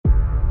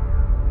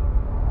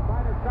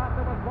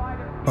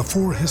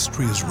Before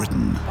history is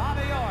written,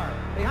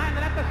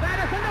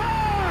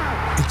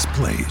 it's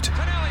played.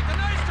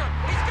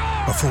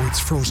 Before it's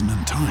frozen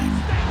in time,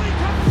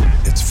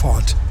 it's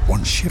fought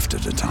one shift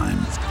at a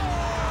time.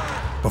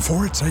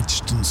 Before it's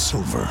etched in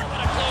silver,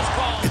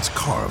 it's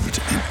carved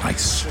in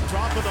ice.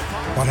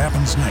 What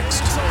happens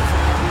next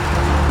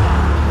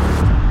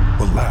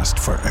will last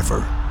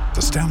forever.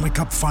 The Stanley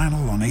Cup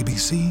Final on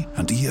ABC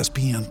and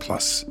ESPN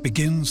Plus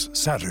begins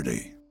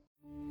Saturday.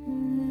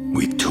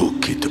 We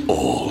took it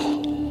all.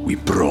 We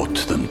brought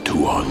them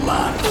to our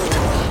land.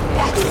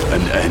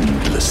 An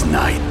endless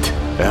night,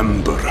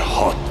 ember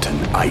hot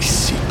and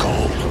icy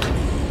cold.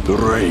 The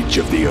rage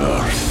of the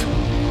earth.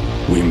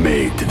 We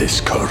made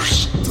this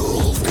curse.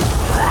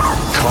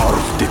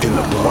 Carved it in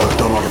the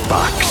blood on our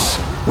backs.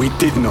 We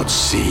did not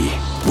see.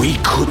 We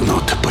could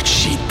not, but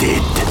she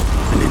did.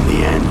 And in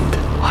the end...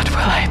 What will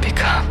I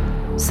become?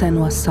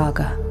 Senua's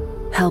Saga.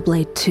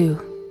 Hellblade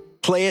 2.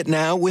 Play it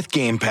now with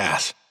Game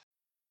Pass.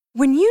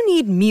 When you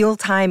need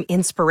mealtime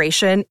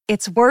inspiration,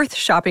 it's worth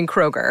shopping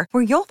Kroger,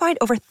 where you'll find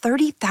over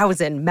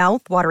 30,000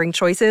 mouth-watering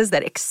choices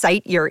that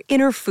excite your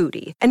inner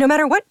foodie. And no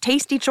matter what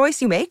tasty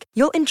choice you make,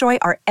 you'll enjoy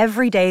our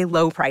everyday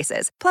low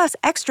prices, plus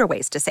extra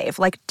ways to save,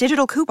 like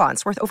digital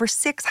coupons worth over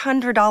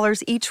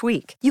 $600 each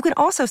week. You can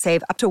also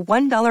save up to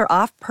 $1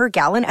 off per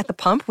gallon at the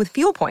pump with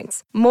fuel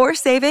points. More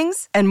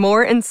savings and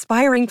more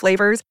inspiring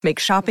flavors make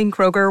shopping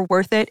Kroger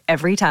worth it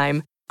every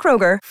time.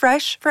 Kroger,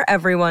 fresh for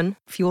everyone.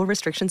 Fuel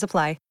restrictions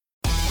apply.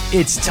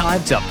 It's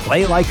time to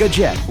play like a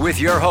Jet with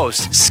your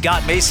host,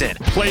 Scott Mason.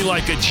 Play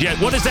like a Jet.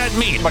 What does that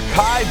mean?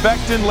 Mekhi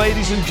Becton,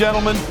 ladies and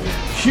gentlemen.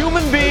 Human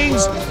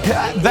beings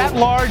that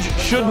large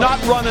should not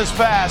run as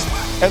fast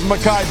as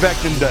Mekhi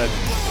Becton did.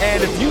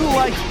 And if you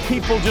like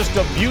people just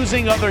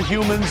abusing other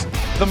humans,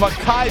 the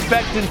Mekhi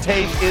Becton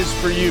tape is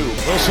for you.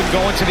 Wilson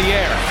going to the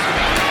air.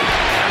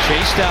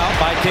 Chased out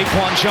by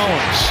Daquan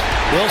Jones.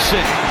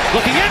 Wilson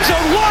looking end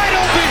zone wide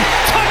open.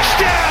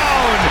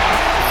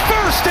 Touchdown!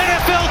 First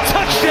NFL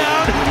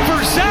touchdown for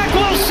Zach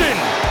Wilson.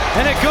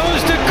 And it goes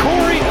to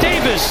Corey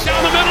Davis.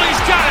 Down the middle, he's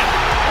got it.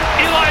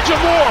 Elijah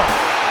Moore,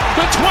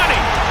 the 20,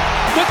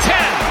 the 10,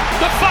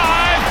 the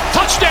 5,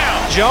 touchdown.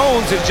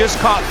 Jones is just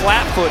caught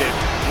flat-footed.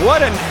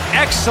 What an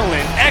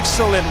excellent,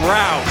 excellent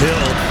route.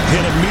 Hill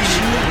hit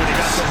immediately when he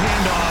got the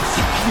handoff.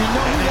 You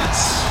know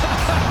that's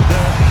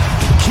the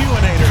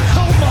Q-inator.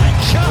 Oh my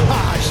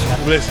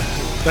gosh. Listen,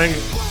 thank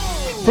you.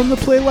 From the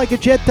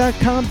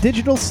PlayLikeAJet.com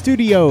digital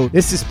studio,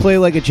 this is Play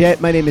Like a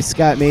Jet. My name is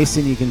Scott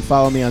Mason. You can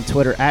follow me on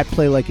Twitter at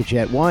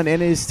PlayLikeAJet1.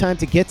 And it is time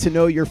to get to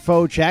know your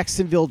foe,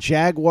 Jacksonville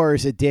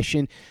Jaguars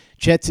edition.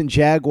 Jets and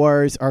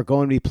Jaguars are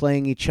going to be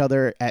playing each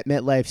other at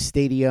MetLife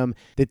Stadium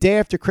the day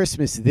after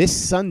Christmas this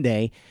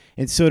Sunday.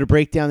 And so to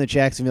break down the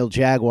Jacksonville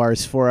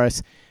Jaguars for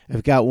us,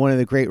 I've got one of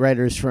the great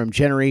writers from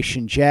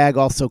Generation Jag,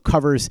 also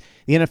covers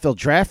the NFL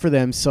draft for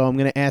them, so I'm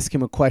going to ask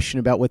him a question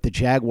about what the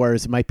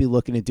Jaguars might be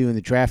looking to do in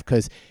the draft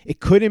because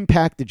it could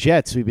impact the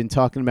Jets. We've been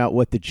talking about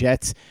what the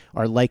Jets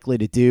are likely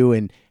to do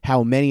and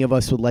how many of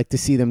us would like to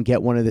see them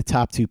get one of the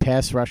top two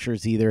pass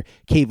rushers, either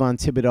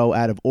Kayvon Thibodeau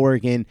out of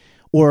Oregon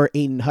or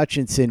Aiden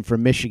Hutchinson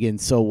from Michigan.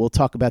 So we'll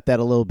talk about that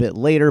a little bit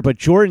later. But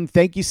Jordan,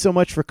 thank you so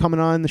much for coming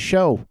on the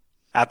show.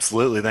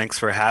 Absolutely. Thanks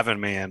for having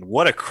me. And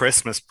what a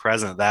Christmas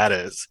present that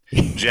is.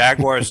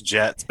 Jaguars,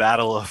 Jets,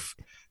 battle of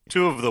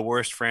two of the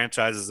worst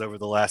franchises over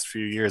the last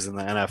few years in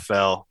the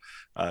NFL.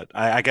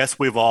 I guess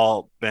we've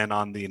all been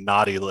on the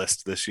naughty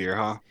list this year,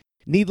 huh?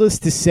 Needless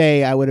to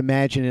say, I would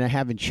imagine, and I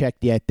haven't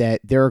checked yet, that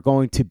there are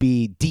going to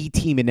be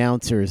D-team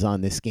announcers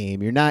on this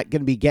game. You're not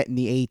going to be getting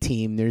the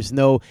A-team. There's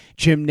no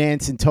Jim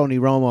Nantz and Tony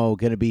Romo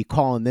going to be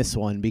calling this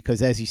one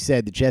because, as you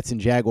said, the Jets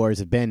and Jaguars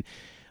have been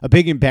a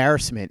big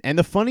embarrassment. And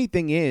the funny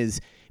thing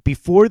is,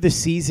 before the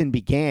season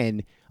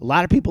began, a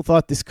lot of people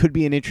thought this could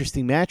be an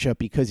interesting matchup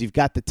because you've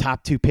got the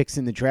top two picks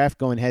in the draft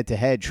going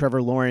head-to-head,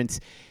 Trevor Lawrence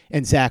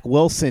and Zach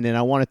Wilson, and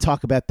I want to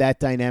talk about that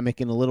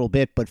dynamic in a little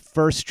bit. But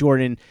first,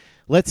 Jordan,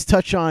 let's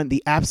touch on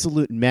the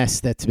absolute mess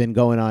that's been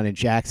going on in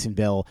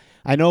Jacksonville.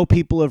 I know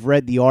people have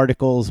read the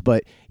articles,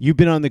 but you've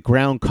been on the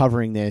ground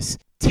covering this.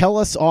 Tell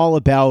us all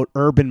about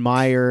Urban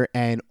Meyer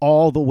and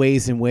all the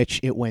ways in which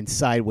it went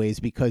sideways,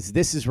 because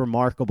this is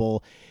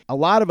remarkable. A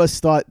lot of us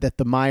thought that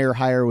the Meyer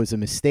hire was a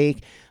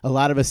mistake. A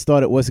lot of us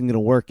thought it wasn't going to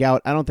work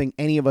out. I don't think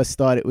any of us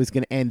thought it was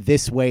going to end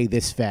this way,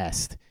 this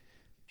fast.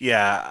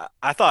 Yeah,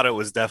 I thought it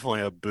was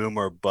definitely a boom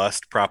or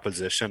bust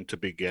proposition to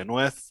begin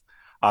with.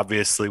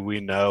 Obviously, we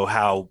know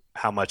how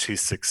much he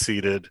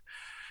succeeded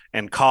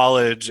in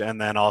college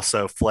and then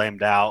also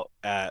flamed out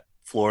at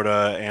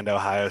Florida and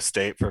Ohio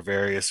State for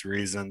various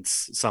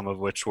reasons, some of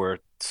which were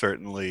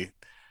certainly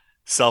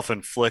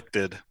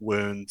self-inflicted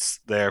wounds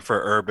there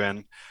for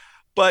Urban.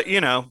 But,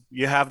 you know,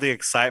 you have the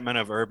excitement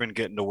of Urban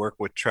getting to work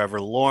with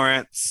Trevor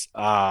Lawrence.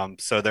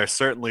 So there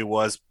certainly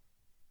was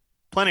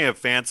plenty of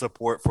fan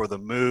support for the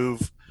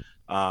move.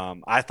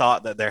 I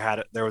thought that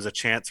there was a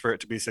chance for it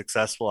to be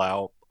successful.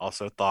 I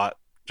also thought,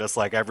 just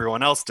like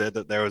everyone else did,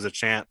 that there was a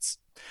chance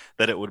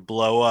that it would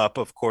blow up.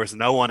 Of course,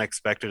 no one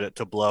expected it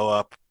to blow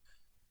up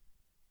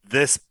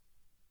this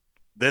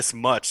this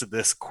much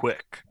this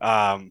quick.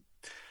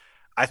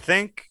 I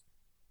think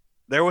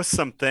there was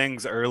some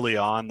things early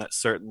on that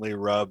certainly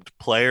rubbed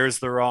players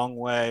the wrong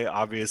way.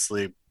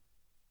 Obviously,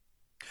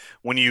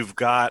 when you've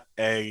got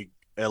a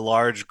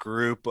large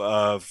group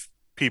of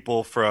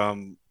people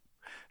from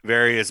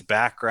various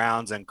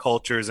backgrounds and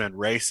cultures and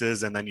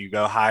races, and then you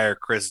go hire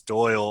Chris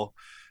Doyle,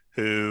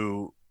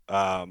 who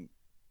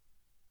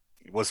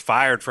was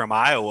fired from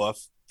Iowa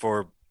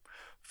for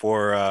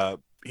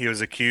he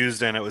was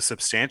accused, and it was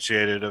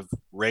substantiated, of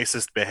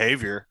racist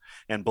behavior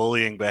and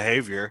bullying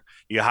behavior.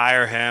 You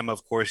hire him,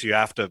 of course you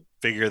have to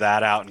figure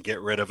that out and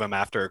get rid of him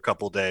after a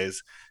couple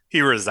days. He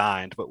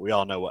resigned, but we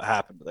all know what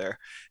happened there.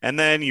 And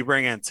then you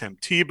bring in Tim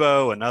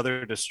Tebow,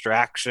 another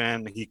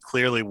distraction. He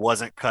clearly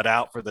wasn't cut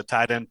out for the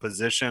tight end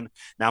position.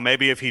 Now,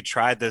 maybe if he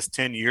tried this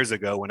 10 years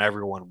ago when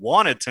everyone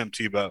wanted Tim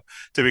Tebow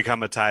to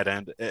become a tight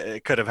end,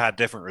 it could have had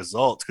different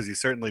results, because he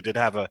certainly did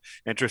have an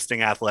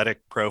interesting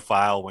athletic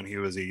profile when he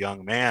was a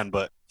young man.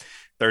 But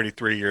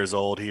 33 years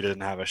old, he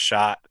didn't have a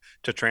shot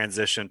to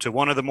transition to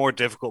one of the more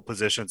difficult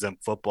positions in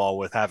football,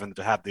 with having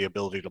to have the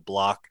ability to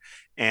block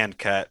and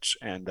catch.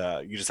 And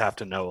you just have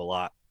to know a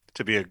lot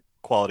to be a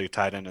quality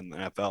tight end in the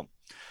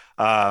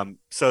NFL.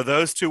 So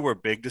those two were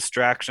big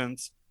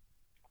distractions.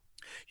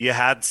 You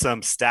had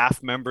some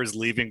staff members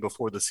leaving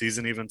before the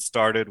season even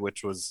started,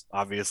 which was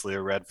obviously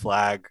a red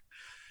flag.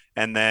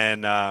 And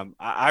then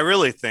I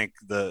really think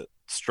the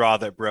straw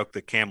that broke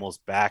the camel's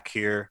back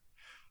here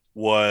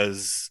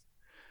was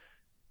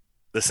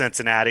the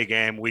Cincinnati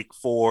game, week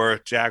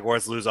 4.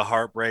 Jaguars lose a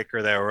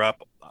heartbreaker. They were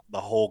up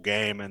the whole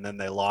game, and then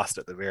they lost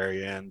at the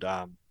very end.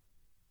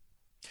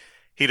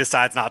 He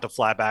decides not to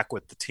fly back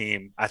with the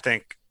team. I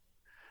think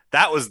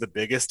that was the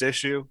biggest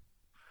issue.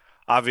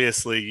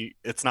 Obviously,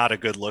 it's not a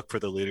good look for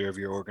the leader of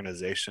your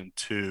organization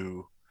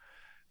to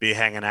be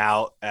hanging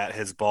out at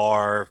his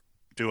bar,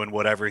 doing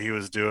whatever he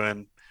was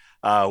doing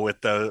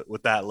with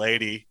that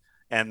lady.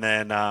 And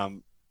then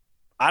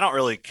I don't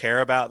really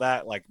care about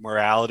that. Like,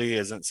 morality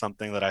isn't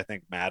something that I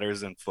think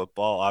matters in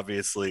football.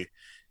 Obviously,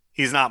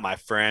 he's not my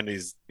friend.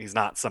 He's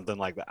not something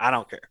like that. I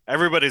don't care.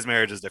 Everybody's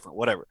marriage is different,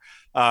 whatever.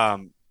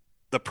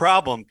 The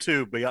problem,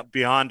 too,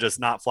 beyond just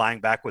not flying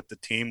back with the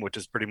team, which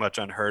is pretty much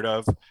unheard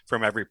of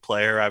from every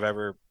player I've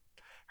ever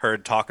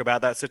heard talk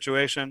about that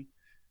situation,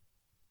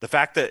 the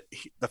fact that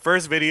the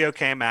first video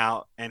came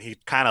out and he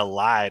kind of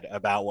lied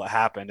about what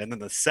happened, and then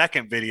the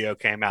second video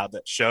came out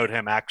that showed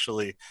him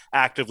actually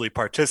actively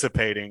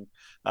participating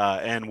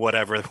in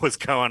whatever was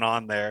going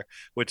on there,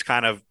 which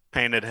kind of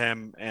painted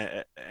him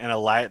in a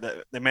light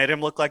that made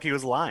him look like he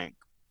was lying.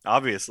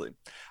 Obviously,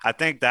 I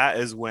think that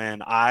is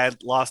when I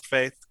lost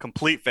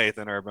complete faith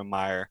in Urban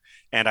Meyer.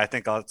 And I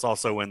think it's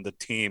also when the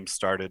team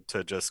started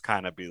to just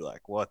kind of be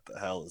like, what the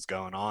hell is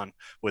going on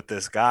with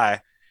this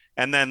guy?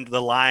 And then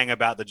the lying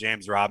about the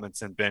James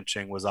Robinson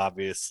benching was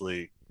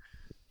obviously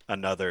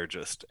another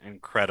just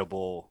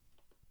incredible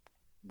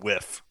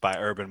whiff by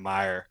Urban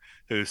Meyer,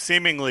 who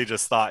seemingly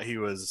just thought he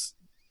was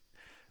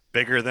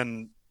bigger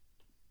than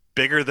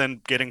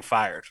getting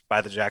fired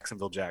by the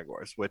Jacksonville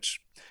Jaguars, which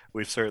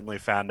we've certainly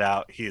found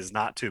out he is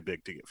not too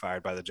big to get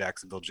fired by the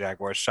Jacksonville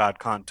Jaguars. Shad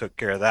Khan took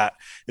care of that.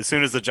 As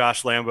soon as the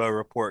Josh Lambo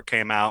report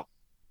came out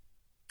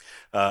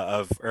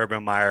of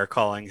Urban Meyer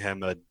calling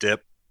him a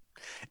dip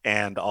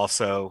and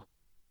also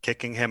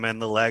kicking him in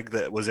the leg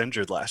that was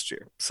injured last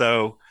year.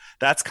 So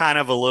that's kind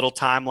of a little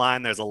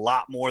timeline. There's a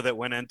lot more that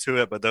went into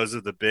it, but those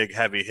are the big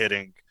heavy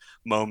hitting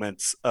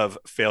moments of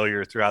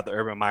failure throughout the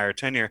Urban Meyer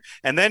tenure.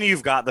 And then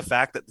you've got the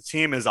fact that the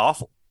team is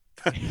awful.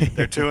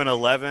 They're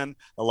 2-11.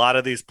 A lot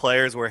of these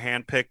players were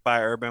handpicked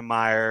by Urban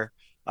Meyer.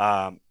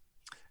 I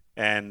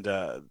don't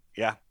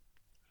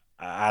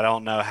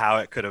know how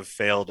it could have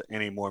failed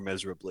any more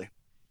miserably.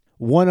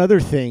 One other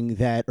thing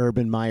that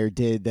Urban Meyer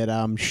did that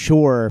I'm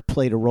sure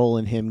played a role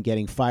in him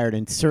getting fired,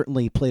 and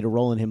certainly played a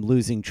role in him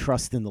losing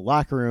trust in the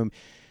locker room,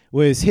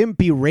 was him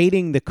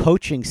berating the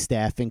coaching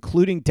staff,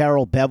 including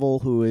Darrell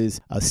Bevell, who is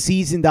a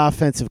seasoned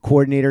offensive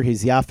coordinator.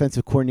 He's the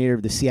offensive coordinator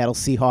of the Seattle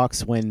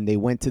Seahawks when they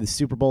went to the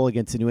Super Bowl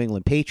against the New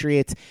England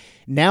Patriots.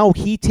 Now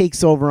he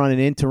takes over on an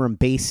interim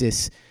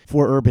basis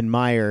for Urban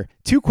Meyer.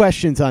 2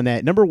 questions on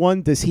that. Number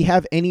 1, does he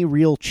have any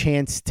real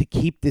chance to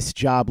keep this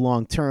job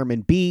long term?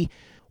 And B,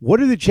 what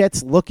are the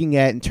Jets looking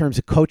at in terms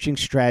of coaching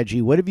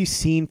strategy? What have you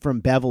seen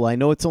from Bevell? I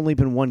know it's only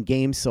been 1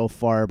 game so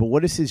far, but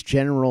what does his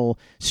general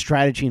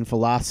strategy and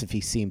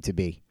philosophy seem to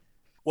be?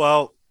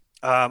 Well,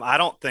 I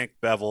don't think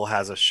Bevell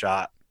has a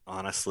shot,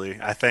 honestly.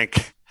 I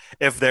think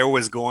if there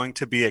was going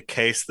to be a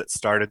case that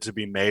started to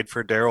be made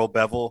for Darrell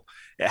Bevell,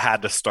 it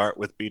had to start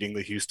with beating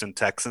the Houston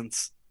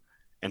Texans,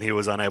 and he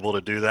was unable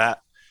to do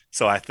that.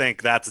 So I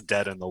think that's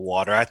dead in the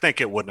water. I think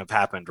it wouldn't have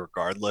happened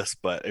regardless,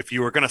 but if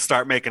you were going to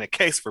start making a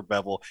case for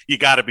Bevell, you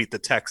got to beat the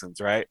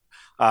Texans, right?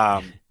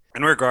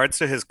 In regards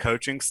to his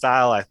coaching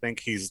style, I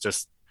think he's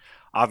just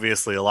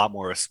obviously a lot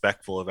more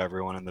respectful of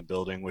everyone in the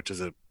building, which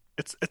is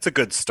it's a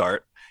good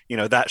start. You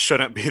know, that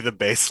shouldn't be the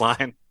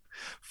baseline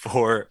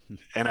for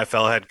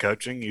NFL head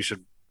coaching. You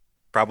should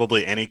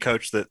probably, any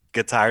coach that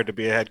gets hired to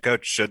be a head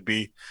coach should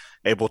be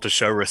able to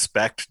show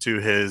respect to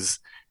his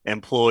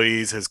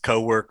employees, his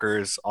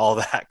coworkers, all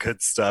that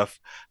good stuff,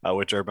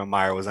 which Urban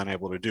Meyer was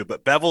unable to do.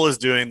 But Bevell is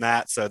doing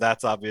that, so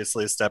that's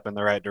obviously a step in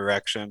the right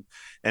direction.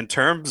 In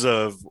terms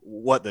of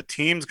what the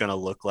team's going to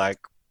look like,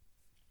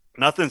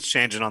 nothing's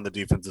changing on the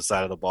defensive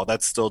side of the ball.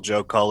 That's still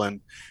Joe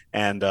Cullen,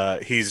 and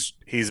he's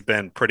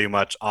been pretty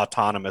much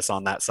autonomous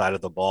on that side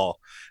of the ball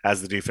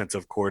as the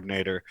defensive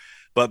coordinator.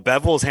 But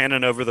Bevell's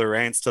handing over the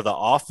reins to the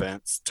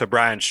offense to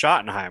Brian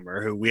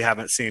Schottenheimer, who we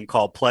haven't seen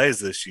call plays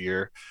this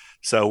year.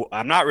 So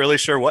I'm not really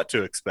sure what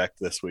to expect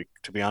this week,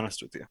 to be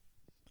honest with you.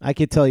 I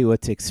can tell you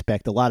what to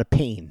expect. A lot of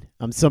pain.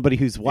 I'm somebody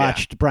who's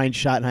watched Brian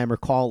Schottenheimer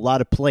call a lot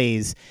of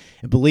plays,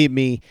 and believe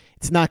me,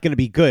 it's not going to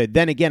be good.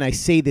 Then again, I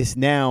say this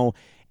now,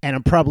 and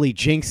I'm probably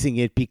jinxing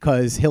it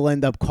because he'll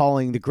end up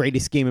calling the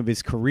greatest game of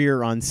his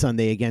career on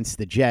Sunday against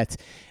the Jets.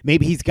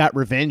 Maybe he's got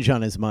revenge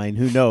on his mind.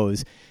 Who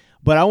knows?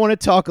 But I want to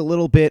talk a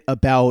little bit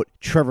about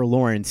Trevor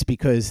Lawrence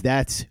because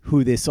that's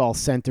who this all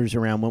centers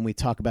around when we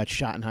talk about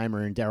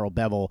Schottenheimer and Darrell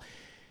Bevell.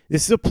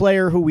 This is a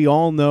player who we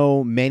all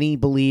know, many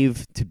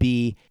believe to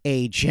be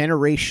a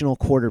generational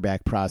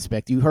quarterback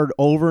prospect. You heard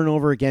over and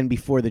over again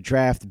before the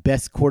draft,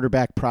 best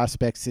quarterback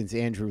prospect since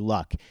Andrew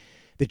Luck.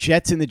 The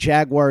Jets and the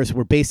Jaguars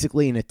were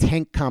basically in a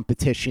tank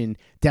competition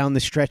down the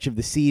stretch of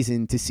the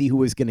season to see who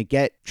was going to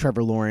get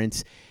Trevor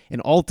Lawrence,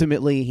 and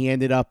ultimately he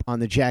ended up on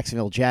the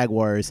Jacksonville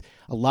Jaguars.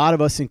 A lot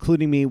of us,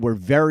 including me, were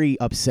very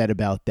upset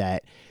about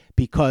that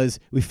because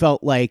we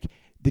felt like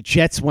the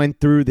Jets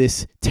went through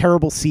this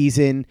terrible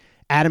season.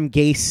 Adam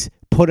Gase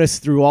put us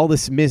through all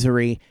this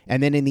misery,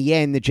 and then in the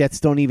end, the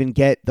Jets don't even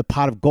get the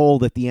pot of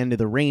gold at the end of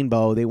the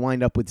rainbow. They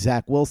wind up with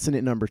Zach Wilson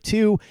at number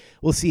 2.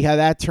 We'll see how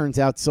that turns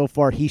out. So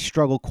far, he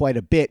struggled quite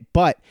a bit,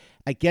 but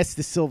I guess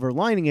the silver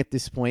lining at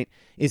this point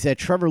is that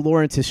Trevor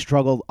Lawrence has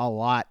struggled a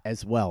lot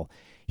as well.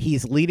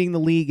 He's leading the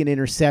league in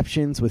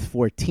interceptions with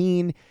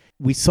 14.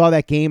 We saw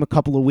that game a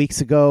couple of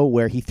weeks ago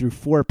where he threw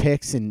 4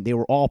 picks and they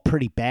were all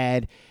pretty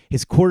bad.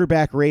 His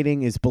quarterback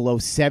rating is below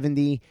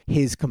 70.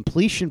 His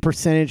completion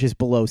percentage is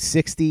below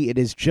 60. It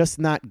has just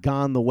not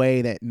gone the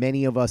way that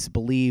many of us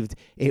believed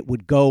it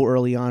would go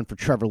early on for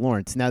Trevor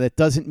Lawrence. Now, that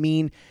doesn't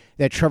mean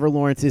that Trevor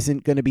Lawrence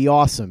isn't going to be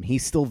awesome. He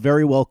still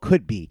very well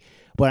could be.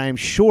 But I'm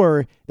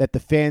sure that the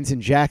fans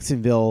in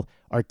Jacksonville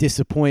are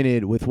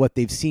disappointed with what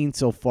they've seen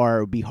so far.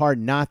 It would be hard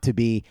not to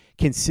be,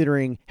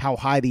 considering how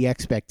high the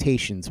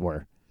expectations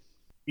were.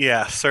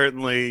 Yeah,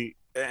 certainly.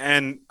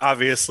 And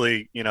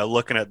obviously,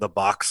 looking at the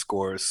box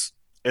scores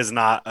is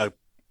not an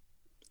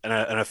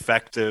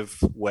effective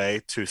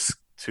way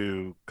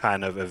to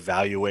kind of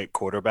evaluate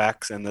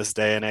quarterbacks in this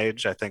day and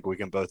age. I think we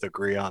can both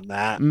agree on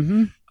that.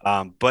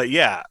 Mm-hmm. But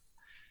yeah,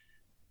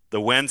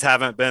 the wins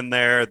haven't been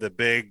there. The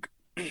big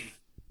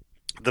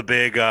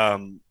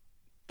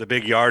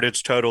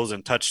yardage totals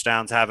and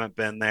touchdowns haven't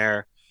been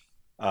there.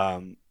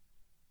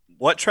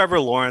 What Trevor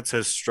Lawrence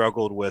has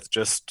struggled with,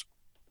 just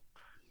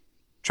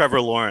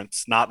Trevor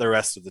Lawrence, not the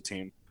rest of the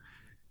team.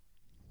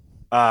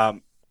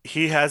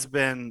 He has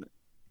been,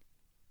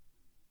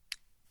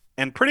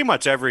 in pretty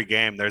much every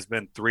game, there's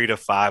been 3 to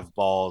 5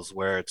 balls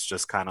where it's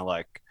just kind of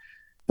like,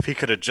 if he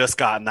could have just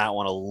gotten that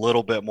one a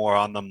little bit more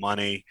on the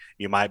money,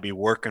 you might be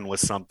working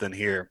with something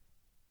here.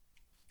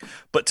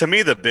 But to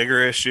me, the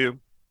bigger issue,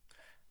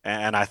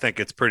 and I think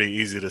it's pretty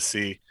easy to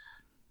see,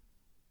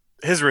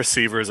 his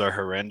receivers are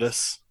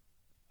horrendous.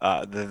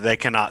 They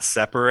cannot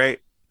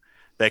separate.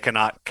 They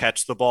cannot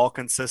catch the ball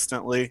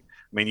consistently. I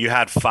mean, you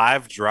had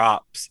 5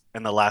 drops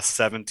in the last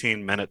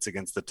 17 minutes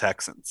against the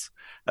Texans.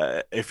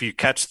 If you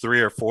catch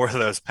 3 or 4 of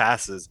those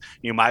passes,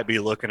 you might be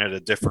looking at a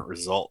different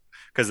result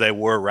because they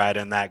were right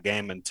in that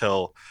game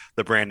until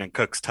the Brandon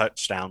Cooks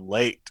touchdown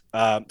late.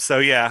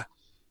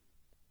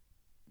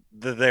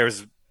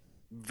 There's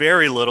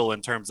very little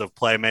in terms of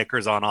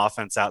playmakers on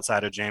offense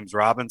outside of James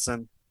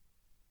Robinson.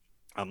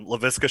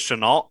 Laviska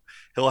Shenault,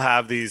 he'll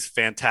have these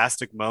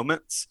fantastic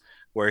moments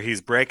where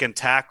he's breaking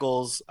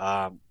tackles,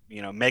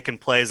 making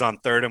plays on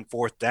 3rd and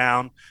 4th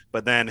down,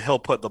 but then he'll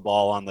put the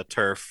ball on the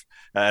turf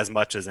as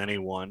much as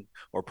anyone,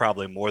 or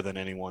probably more than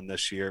anyone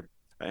this year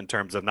in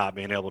terms of not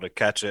being able to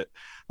catch it.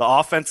 The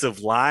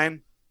offensive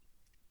line,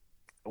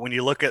 when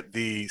you look at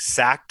the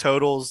sack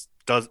totals,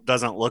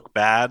 doesn't look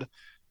bad,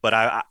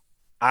 but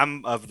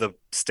I'm of the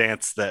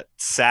stance that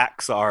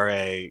sacks are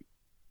a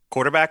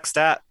quarterback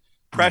stat,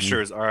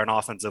 pressures are an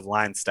offensive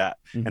line stat,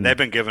 and they've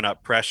been giving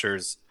up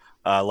pressures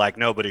like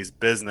nobody's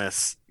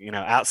business,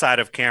 outside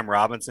of Cam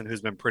Robinson,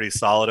 who's been pretty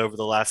solid over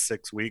the last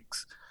 6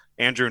 weeks.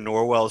 Andrew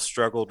Norwell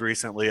struggled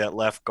recently at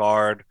left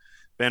guard.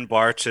 Ben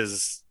Barch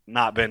has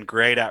not been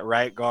great at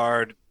right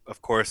guard.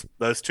 Of course,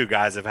 those 2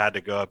 guys have had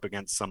to go up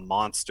against some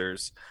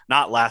monsters.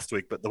 Not last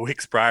week, but the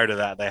weeks prior to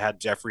that, they had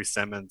Jeffrey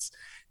Simmons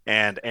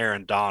and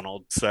Aaron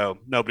Donald. So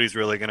nobody's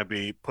really going to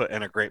be put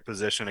in a great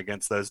position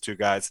against those 2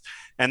 guys.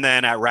 And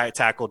then at right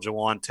tackle,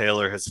 Jawan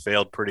Taylor has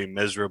failed pretty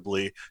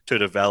miserably to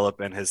develop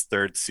in his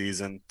 3rd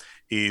season.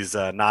 He's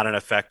not an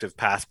effective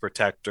pass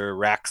protector,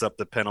 racks up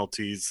the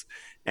penalties,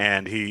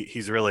 and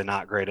he's really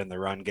not great in the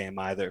run game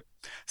either.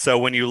 So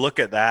when you look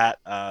at that,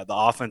 the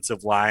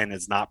offensive line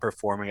is not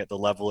performing at the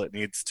level it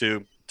needs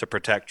to to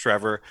protect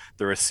Trevor.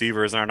 The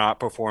receivers are not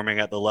performing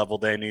at the level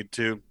they need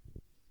to.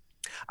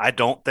 I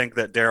don't think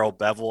that Darrell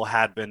Bevell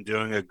had been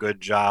doing a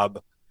good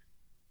job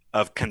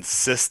of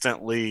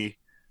consistently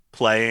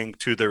playing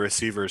to the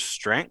receiver's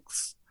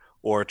strengths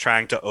or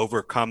trying to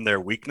overcome their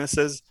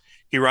weaknesses.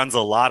 He runs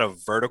a lot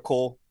of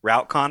vertical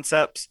route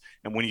concepts,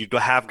 and when you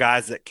have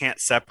guys that can't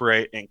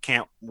separate and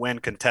can't win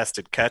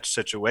contested catch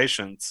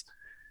situations,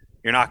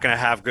 you're not going to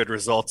have good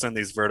results in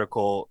these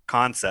vertical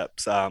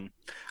concepts. I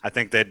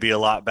think they'd be a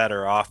lot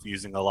better off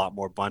using a lot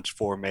more bunch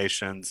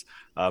formations,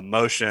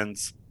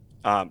 motions,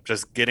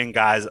 just getting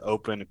guys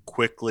open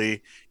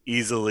quickly,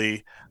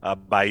 easily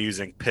by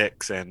using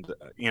picks and,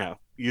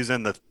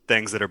 using the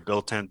things that are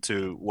built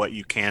into what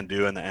you can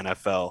do in the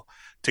NFL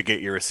to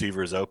get your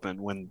receivers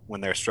open when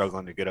they're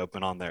struggling to get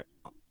open on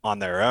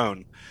their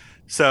own.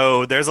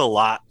 So there's a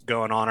lot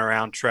going on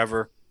around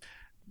Trevor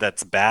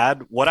that's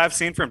bad. What I've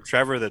seen from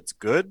Trevor that's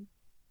good,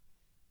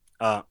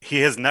 he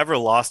has never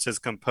lost his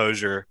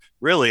composure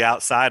really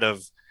outside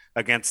of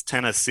against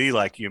Tennessee,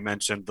 like you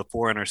mentioned, the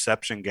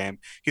 4-interception game.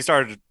 He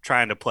started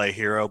trying to play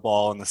hero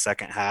ball in the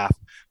second half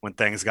when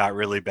things got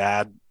really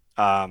bad.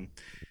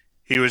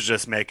 He was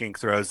just making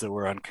throws that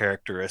were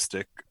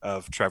uncharacteristic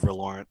of Trevor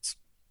Lawrence.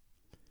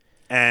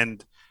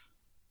 And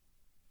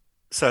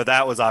so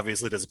that was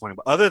obviously disappointing.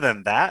 But other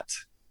than that,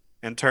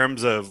 in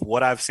terms of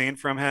what I've seen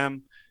from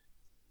him,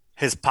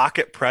 his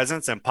pocket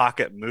presence and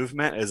pocket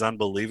movement is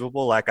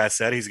unbelievable. Like I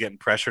said, he's getting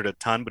pressured a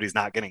ton, but he's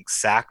not getting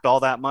sacked all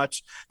that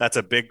much. That's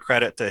a big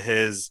credit to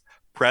his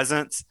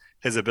presence,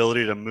 his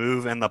ability to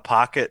move in the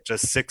pocket,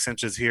 just 6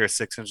 inches here,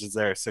 6 inches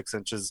there, 6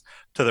 inches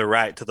to the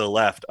right, to the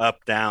left,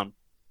 up, down.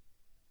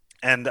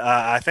 And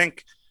I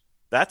think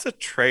that's a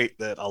trait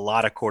that a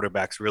lot of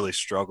quarterbacks really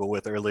struggle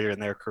with earlier in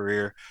their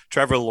career.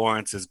 Trevor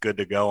Lawrence is good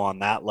to go on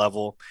that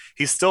level.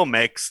 He still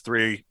makes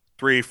 3,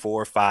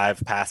 4,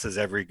 5 passes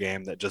every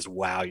game that just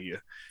wow you.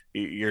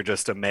 You're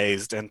just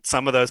amazed. And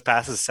some of those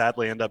passes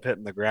sadly end up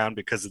hitting the ground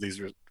because of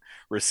these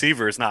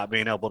receivers not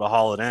being able to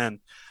haul it in.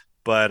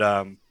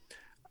 But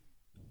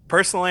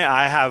personally,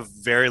 I have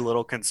very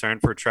little concern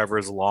for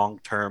Trevor's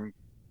long-term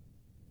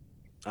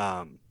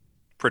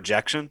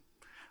projection.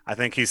 I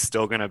think he's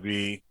still going to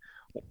be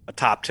a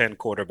top 10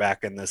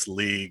 quarterback in this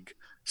league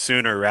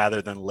sooner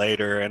rather than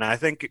later. And I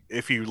think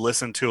if you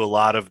listen to a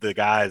lot of the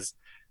guys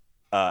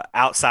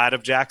outside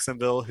of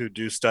Jacksonville who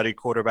do study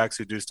quarterbacks,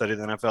 who do study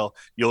the NFL,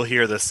 you'll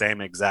hear the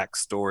same exact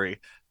story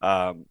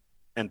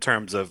in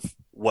terms of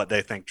what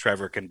they think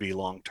Trevor can be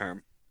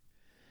long-term.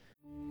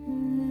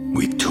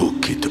 We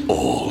took it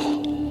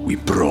all. We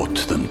brought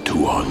them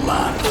to our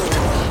land.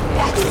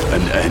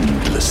 An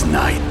endless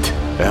night,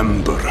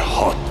 ember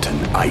hot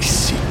and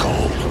icy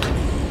cold.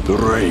 The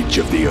rage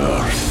of the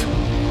earth.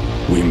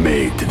 We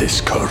made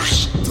this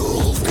curse.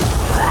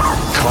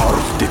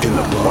 Carved it in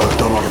the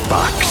blood on our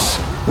backs.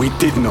 We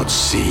did not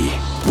see.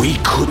 We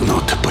could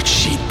not, but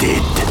she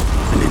did.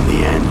 And in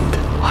the end...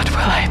 What will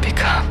I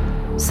become?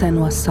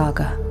 Senua's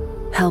Saga.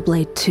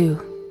 Hellblade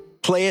 2.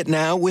 Play it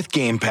now with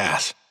Game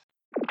Pass.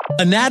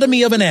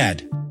 Anatomy of an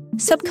ad.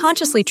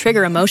 Subconsciously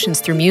trigger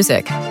emotions through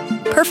music.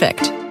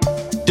 Perfect.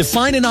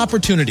 Define an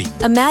opportunity.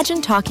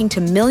 Imagine talking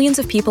to millions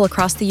of people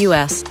across the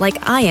U.S.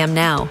 like I am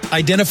now.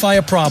 Identify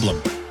a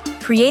problem.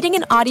 Creating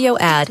an audio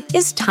ad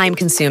is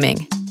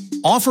time-consuming.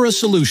 Offer a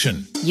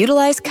solution.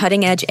 Utilize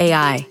cutting-edge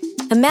AI.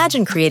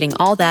 Imagine creating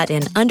all that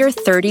in under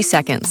 30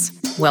 seconds.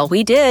 Well,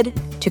 we did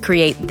to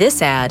create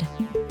this ad.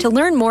 To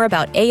learn more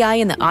about AI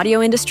in the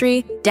audio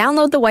industry,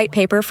 download the white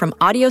paper from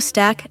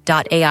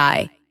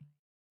audiostack.ai.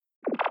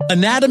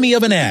 Anatomy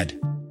of an ad.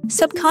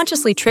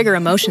 Subconsciously trigger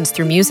emotions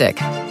through music.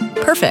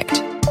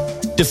 Perfect.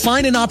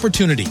 Define an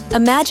opportunity.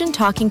 Imagine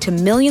talking to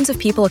millions of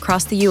people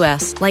across the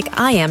U.S. like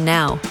I am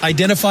now.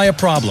 Identify a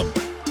problem.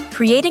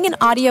 Creating an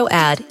audio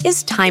ad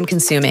is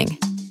time-consuming.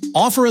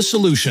 Offer a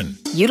solution.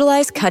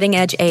 Utilize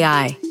cutting-edge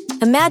AI.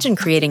 Imagine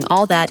creating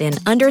all that in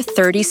under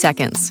 30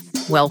 seconds.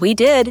 Well, we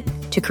did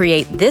to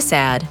create this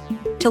ad.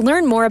 To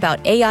learn more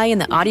about AI in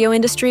the audio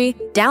industry,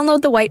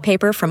 download the white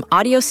paper from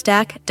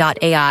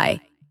audiostack.ai.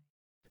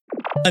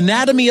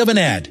 Anatomy of an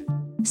ad.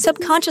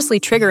 Subconsciously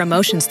trigger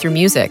emotions through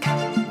music.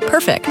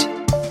 Perfect.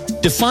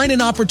 Define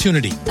an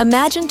opportunity.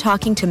 Imagine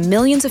talking to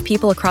millions of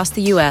people across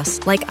the U.S.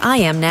 like I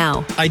am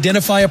now.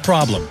 Identify a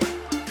problem.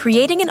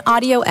 Creating an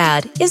audio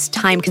ad is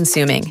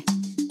time-consuming.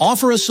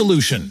 Offer a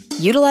solution.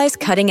 Utilize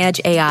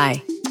cutting-edge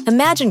AI.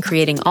 Imagine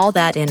creating all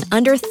that in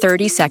under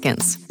 30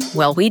 seconds.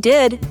 Well, we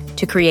did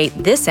to create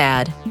this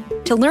ad.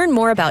 To learn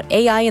more about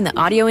AI in the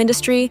audio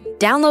industry,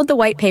 download the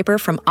white paper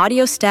from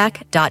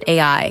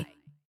audiostack.ai.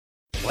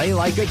 Play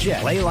like a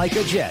Jet. Play like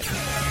a Jet.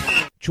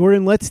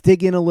 Jordan, let's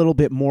dig in a little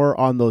bit more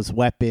on those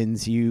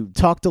weapons. You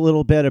talked a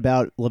little bit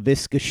about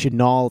Laviska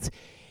Shenault.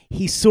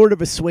 He's sort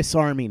of a Swiss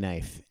Army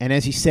knife. And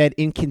as you said,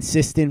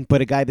 inconsistent,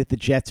 but a guy that the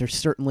Jets are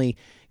certainly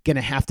going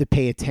to have to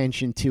pay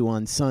attention to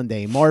on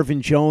Sunday.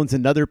 Marvin Jones,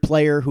 another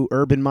player who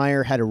Urban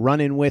Meyer had a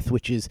run-in with,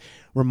 which is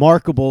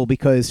remarkable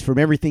because from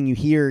everything you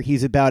hear,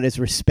 he's about as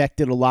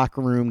respected a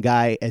locker room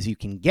guy as you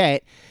can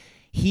get.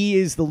 He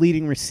is the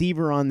leading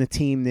receiver on the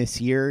team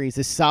this year. He's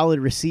a solid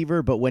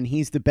receiver, but when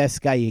he's the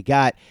best guy you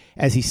got,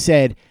 as he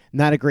said,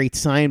 not a great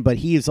sign, but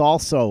he is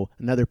also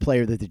another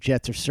player that the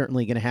Jets are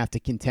certainly going to have to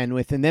contend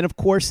with. And then, of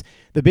course,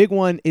 the big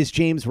one is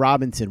James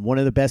Robinson, one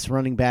of the best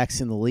running backs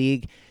in the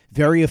league.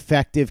 Very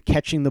effective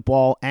catching the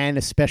ball and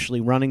especially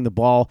running the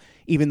ball,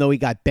 even though he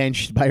got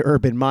benched by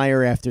Urban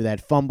Meyer after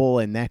that fumble,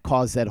 and that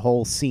caused that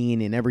whole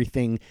scene and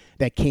everything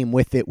that came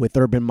with it, with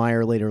Urban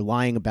Meyer later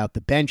lying about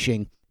the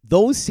benching.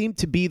 Those seem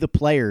to be the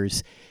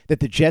players that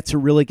the Jets are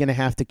really going to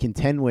have to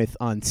contend with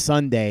on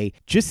Sunday.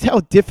 Just how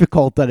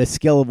difficult on a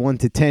scale of 1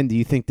 to 10 do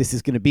you think this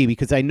is going to be?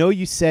 Because I know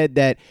you said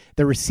that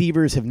the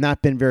receivers have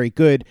not been very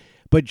good,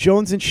 but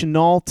Jones and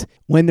Shenault,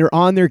 when they're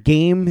on their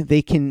game,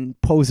 they can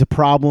pose a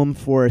problem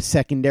for a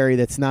secondary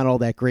that's not all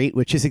that great,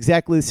 which is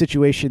exactly the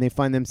situation they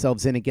find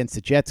themselves in against the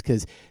Jets,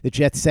 because the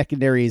Jets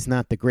secondary is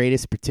not the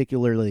greatest,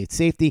 particularly at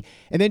safety.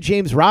 And then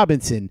James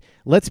Robinson,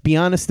 let's be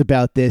honest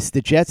about this.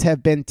 The Jets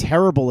have been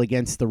terrible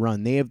against the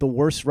run. They have the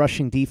worst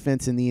rushing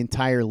defense in the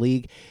entire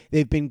league.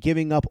 They've been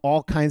giving up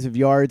all kinds of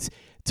yards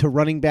to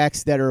running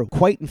backs that are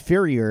quite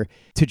inferior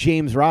to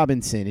James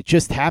Robinson. It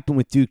just happened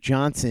with Duke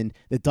Johnson.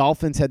 The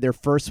Dolphins had their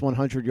first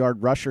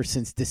 100-yard rusher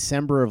since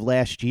December of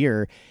last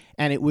year,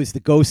 and it was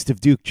the ghost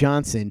of Duke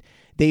Johnson.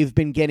 They've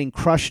been getting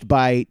crushed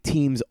by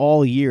teams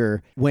all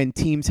year when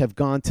teams have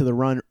gone to the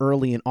run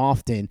early and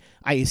often.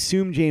 I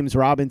assume James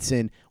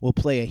Robinson will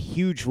play a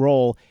huge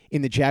role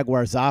in the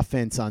Jaguars'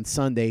 offense on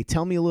Sunday.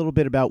 Tell me a little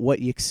bit about what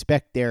you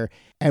expect there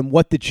and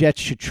what the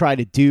Jets should try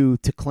to do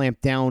to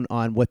clamp down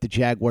on what the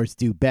Jaguars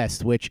do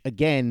best, which,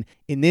 again,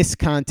 in this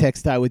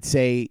context, I would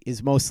say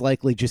is most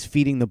likely just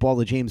feeding the ball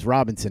to James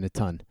Robinson a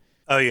ton.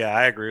 Oh, yeah,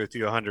 I agree with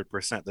you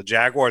 100%. The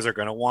Jaguars are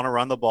going to want to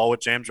run the ball with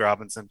James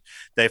Robinson.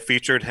 They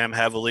featured him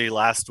heavily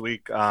last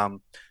week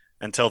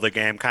until the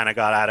game kind of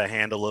got out of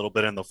hand a little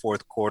bit in the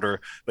fourth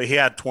quarter. But he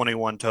had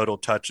 21 total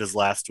touches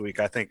last week.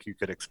 I think you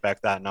could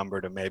expect that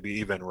number to maybe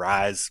even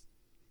rise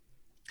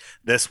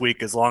this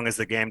week as long as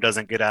the game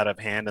doesn't get out of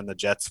hand in the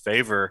Jets'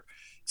 favor.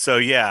 So,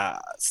 yeah,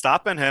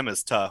 stopping him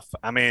is tough.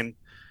 I mean,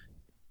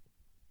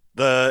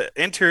 the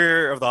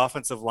interior of the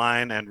offensive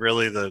line and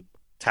really the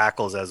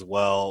tackles as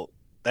well,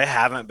 they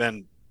haven't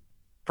been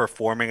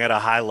performing at a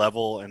high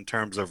level in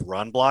terms of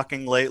run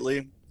blocking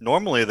lately.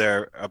 Normally,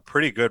 they're a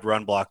pretty good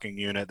run blocking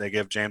unit. They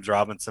give James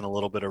Robinson a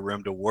little bit of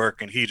room to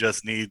work, and he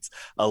just needs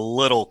a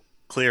little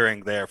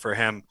clearing there for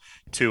him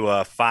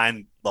to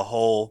find the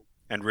hole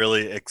and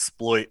really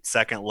exploit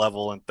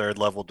second-level and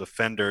third-level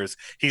defenders.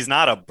 He's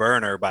not a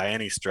burner by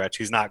any stretch.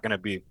 He's not going to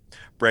be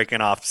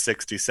breaking off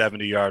 60,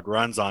 70-yard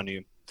runs on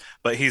you.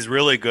 But he's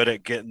really good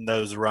at getting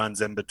those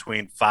runs in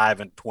between 5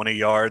 and 20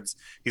 yards.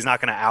 He's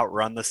not going to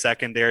outrun the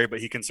secondary, but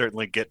he can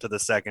certainly get to the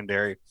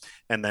secondary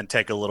and then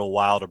take a little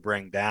while to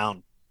bring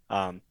down.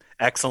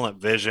 Excellent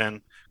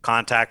vision,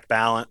 contact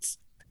balance,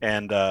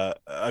 and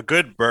a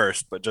good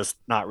burst, but just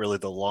not really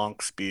the long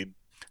speed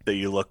that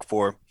you look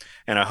for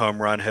in a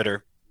home run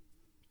hitter.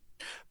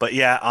 But,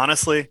 yeah,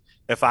 honestly,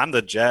 if I'm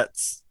the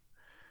Jets,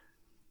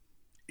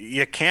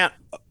 you can't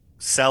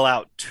sell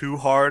out too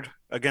hard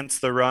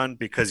against the run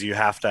because you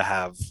have to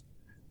have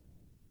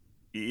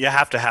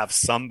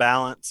some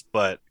balance.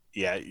 But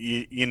yeah,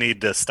 you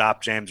need to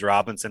stop James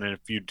Robinson, and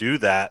if you do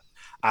that,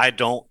 I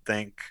don't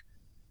think,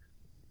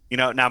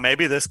 now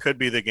maybe this could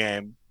be the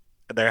game.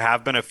 There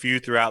have been a few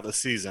throughout the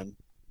season,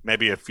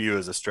 maybe a few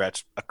is a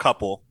stretch, a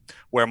couple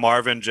where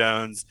Marvin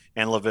Jones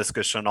and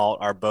Laviska Shenault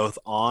are both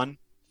on,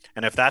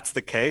 and if that's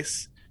the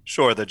case,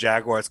 sure, the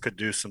Jaguars could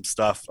do some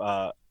stuff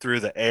through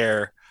the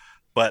air.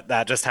 But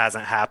that just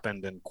hasn't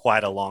happened in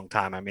quite a long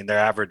time. I mean, they're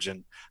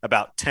averaging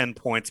about 10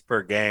 points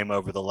per game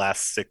over the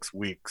last 6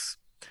 weeks.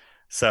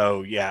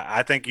 So, yeah,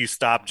 I think you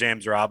stop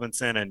James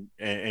Robinson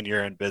and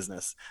you're in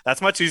business.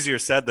 That's much easier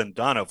said than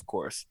done, of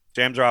course.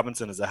 James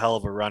Robinson is a hell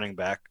of a running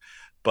back.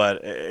 But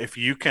if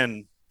you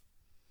can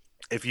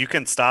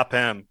stop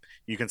him,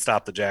 you can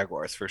stop the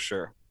Jaguars for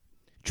sure.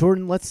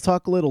 Jordan, let's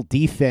talk a little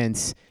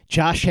defense.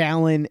 Josh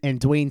Allen and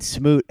Dwayne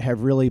Smoot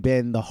have really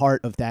been the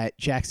heart of that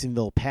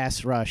Jacksonville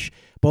pass rush,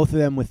 both of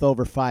them with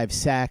over 5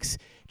 sacks.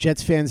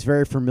 Jets fans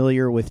very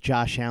familiar with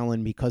Josh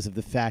Allen because of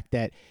the fact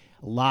that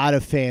a lot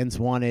of fans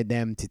wanted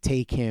them to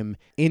take him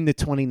in the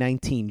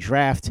 2019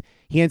 draft.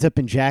 He ends up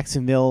in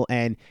Jacksonville,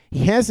 and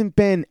he hasn't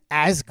been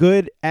as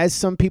good as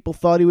some people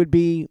thought he would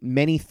be.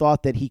 Many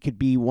thought that he could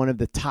be one of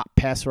the top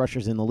pass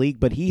rushers in the league,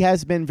 but he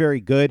has been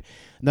very good.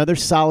 Another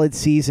solid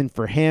season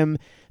for him.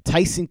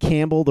 Tyson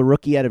Campbell, the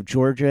rookie out of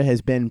Georgia,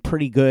 has been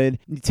pretty good.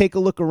 You take a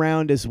look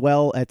around as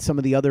well at some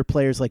of the other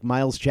players like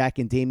Miles Jack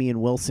and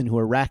Damian Wilson who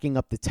are racking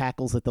up the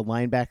tackles at the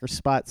linebacker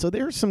spot. So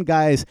there are some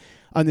guys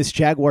on this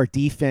Jaguar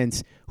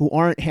defense who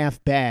aren't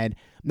half bad.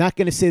 I'm not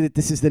going to say that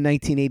this is the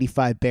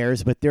 1985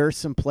 Bears, but there are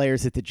some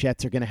players that the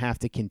Jets are going to have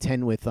to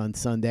contend with on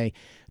Sunday.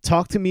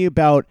 Talk to me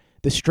about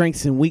the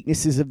strengths and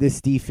weaknesses of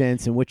this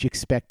defense and what you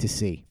expect to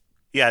see.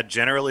 Yeah,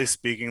 generally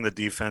speaking, the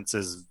defense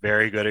is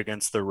very good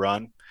against the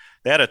run.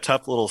 They had a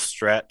tough little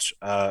stretch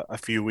a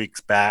few weeks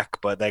back,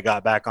 but they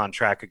got back on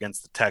track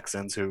against the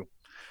Texans, who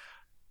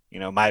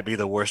might be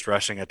the worst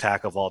rushing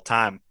attack of all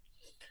time.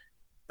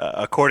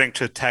 According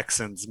to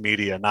Texans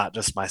media, not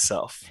just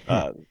myself.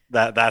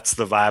 That's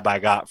the vibe I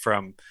got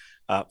from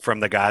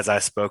the guys I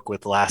spoke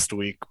with last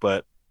week.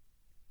 But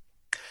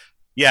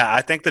yeah,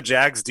 I think the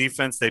Jags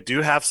defense, they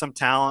do have some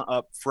talent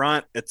up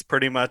front. It's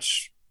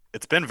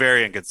been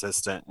very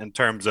inconsistent in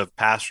terms of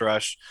pass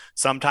rush.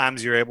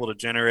 Sometimes you're able to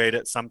generate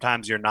it,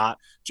 sometimes you're not.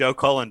 Joe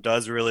Cullen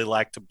does really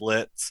like to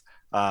blitz.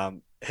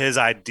 His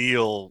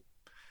ideal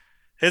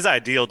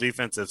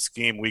defensive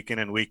scheme week in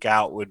and week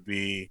out would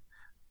be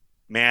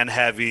man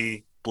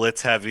heavy,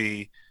 blitz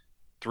heavy,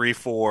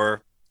 3-4.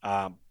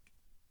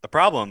 The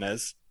problem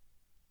is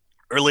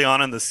early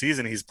on in the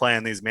season, he's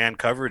playing these man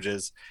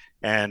coverages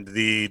and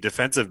the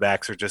defensive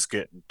backs are just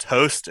getting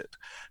toasted.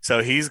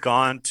 So he's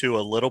gone to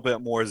a little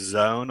bit more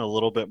zone, a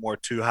little bit more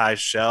too high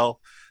shell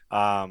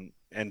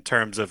in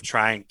terms of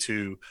trying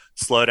to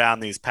slow down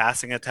these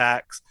passing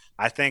attacks.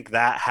 I think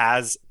that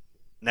has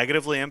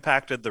negatively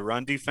impacted the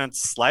run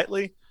defense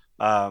slightly.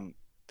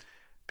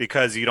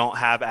 Because you don't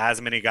have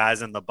as many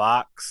guys in the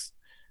box.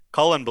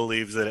 Cullen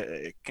believes that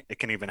it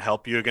can even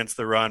help you against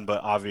the run,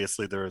 but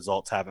obviously the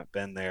results haven't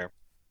been there.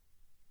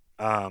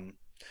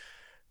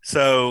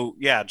 So,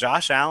 yeah,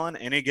 Josh Allen,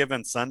 any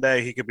given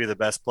Sunday, he could be the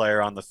best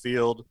player on the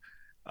field.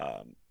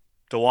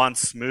 DeJuan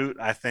Smoot,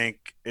 I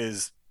think,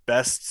 is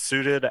best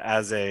suited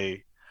as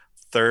a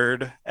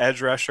third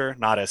edge rusher,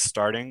 not as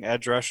starting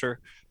edge rusher,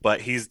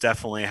 but he's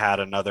definitely had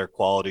another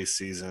quality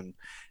season.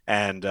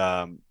 And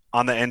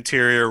on the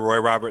interior, Roy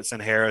Robertson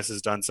Harris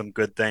has done some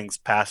good things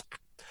pass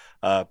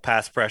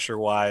pressure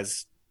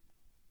wise.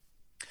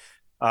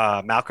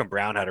 Malcolm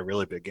Brown had a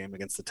really big game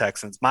against the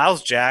Texans.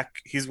 Miles Jack,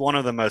 he's one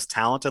of the most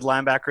talented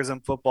linebackers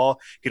in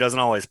football. He doesn't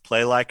always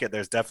play like it.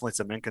 There's definitely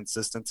some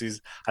inconsistencies.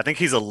 I think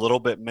he's a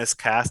little bit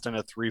miscast in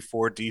a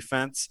 3-4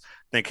 defense.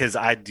 I think his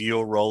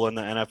ideal role in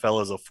the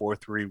NFL is a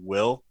 4-3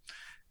 will,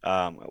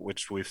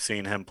 which we've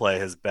seen him play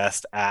his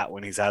best at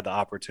when he's had the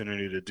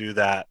opportunity to do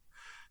that.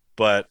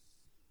 But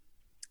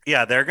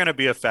yeah, they're going to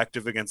be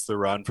effective against the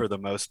run for the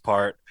most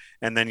part.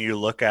 And then you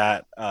look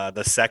at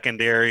the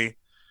secondary.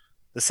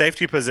 The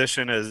safety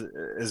position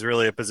is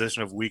really a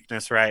position of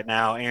weakness right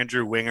now.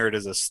 Andrew Wingard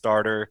is a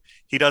starter.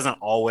 He doesn't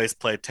always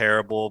play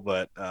terrible,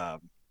 but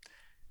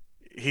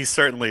he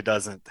certainly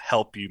doesn't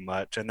help you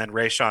much. And then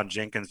Rayshawn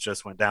Jenkins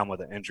just went down with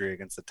an injury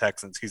against the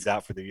Texans. He's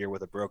out for the year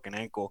with a broken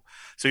ankle.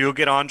 So you'll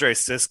get Andre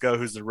Sisco,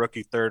 who's the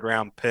rookie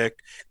third-round pick,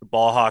 the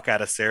ball hawk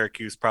out of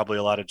Syracuse. Probably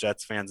a lot of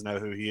Jets fans know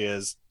who he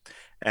is.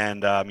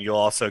 And you'll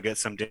also get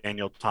some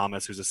Daniel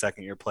Thomas, who's a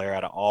second-year player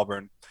out of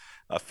Auburn,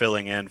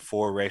 filling in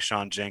for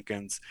Rayshawn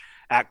Jenkins.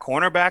 At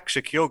cornerback,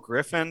 Shaquille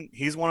Griffin,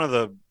 he's one of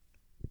the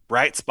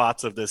bright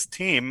spots of this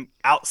team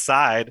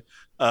outside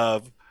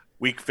of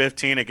Week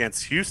 15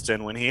 against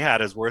Houston when he had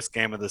his worst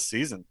game of the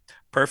season.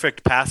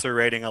 Perfect passer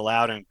rating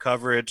allowed in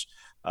coverage.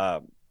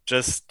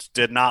 Just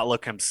did not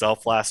look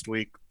himself last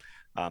week.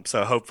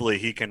 So hopefully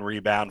he can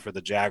rebound for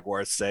the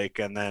Jaguars' sake.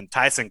 And then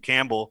Tyson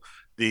Campbell,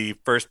 the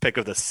first pick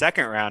of the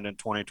second round in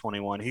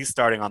 2021, he's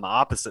starting on the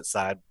opposite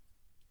side.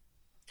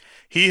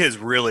 He has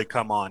really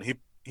come on.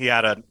 He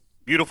had a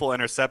beautiful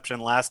interception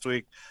last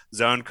week,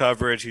 zone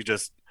coverage. He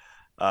just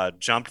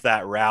jumped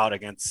that route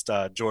against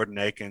Jordan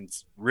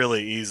Akins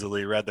really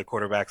easily, read the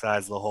quarterback's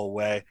eyes the whole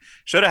way.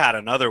 Should have had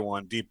another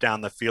one deep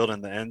down the field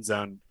in the end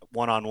zone,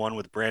 one-on-one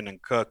with Brandon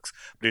Cooks,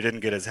 but he didn't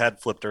get his head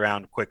flipped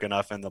around quick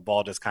enough, and the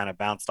ball just kind of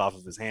bounced off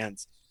of his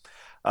hands.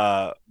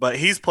 But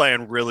he's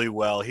playing really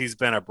well. He's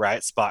been a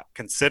bright spot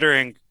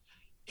considering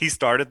he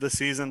started the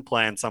season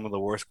playing some of the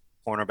worst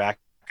cornerback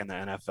in the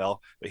NFL,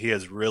 but he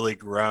has really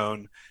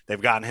grown.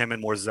 They've gotten him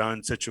in more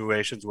zone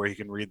situations where he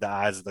can read the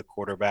eyes of the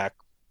quarterback,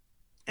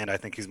 and I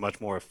think he's much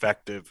more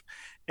effective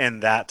in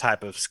that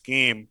type of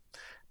scheme.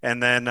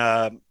 And then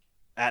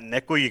at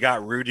nickel, you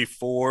got Rudy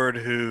Ford,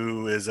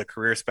 who is a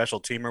career special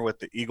teamer with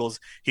the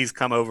Eagles. He's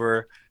come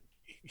over.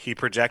 He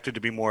projected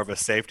to be more of a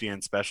safety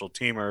and special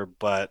teamer,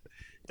 but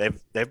they've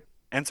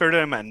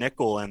inserted him at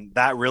nickel, and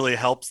that really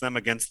helps them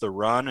against the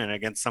run and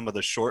against some of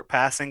the short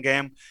passing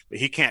game. But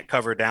he can't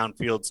cover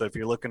downfield, so if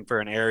you're looking for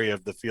an area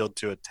of the field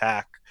to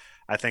attack,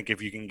 I think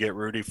if you can get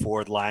Rudy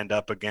Ford lined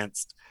up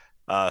against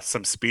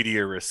some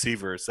speedier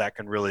receivers, that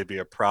can really be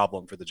a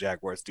problem for the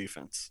Jaguars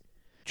defense.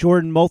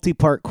 Jordan,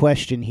 multi-part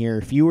question here.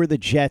 If you were the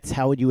Jets,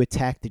 how would you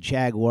attack the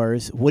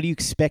Jaguars? What do you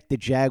expect the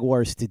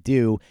Jaguars to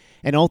do?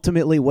 And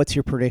ultimately, what's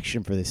your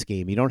prediction for this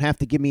game? You don't have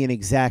to give me an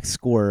exact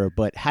score,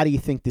 but how do you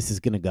think this is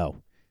going to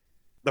go?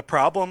 The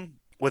problem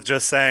with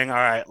just saying, all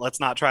right,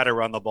 let's not try to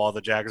run the ball. The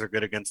Jags are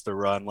good against the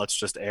run. Let's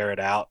just air it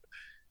out.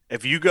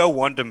 If you go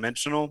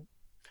one-dimensional,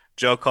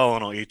 Joe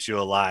Cullen will eat you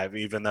alive,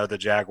 even though the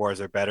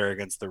Jaguars are better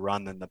against the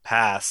run than the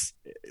pass.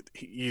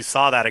 You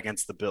saw that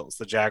against the Bills.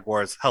 The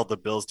Jaguars held the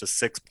Bills to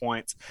 6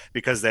 points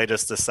because they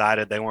just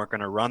decided they weren't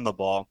going to run the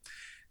ball.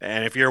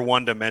 And if you're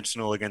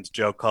one-dimensional against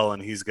Joe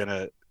Cullen, he's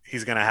gonna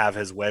have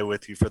his way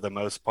with you for the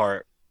most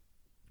part.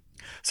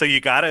 So you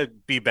got to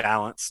be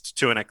balanced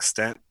to an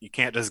extent. You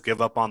can't just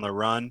give up on the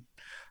run.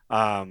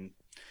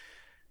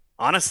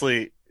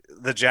 Honestly,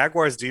 the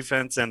Jaguars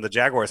defense and the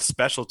Jaguars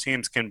special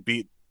teams can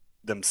beat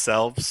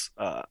themselves.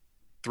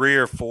 3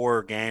 or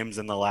 4 games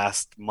in the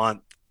last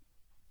month,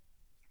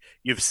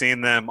 you've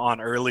seen them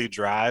on early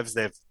drives.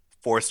 They've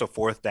forced a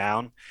 4th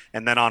down,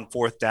 and then on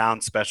 4th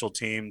down, special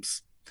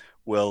teams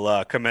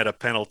will commit a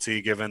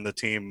penalty, giving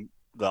the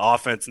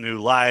offense new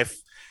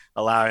life,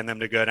 allowing them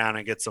to go down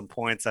and get some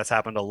points. That's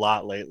happened a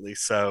lot lately.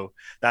 So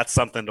that's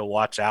something to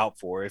watch out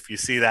for. If you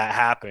see that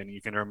happen, you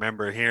can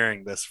remember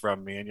hearing this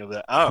from me and you'll be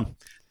like, oh,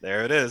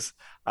 there it is.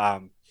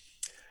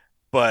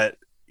 But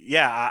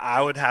yeah,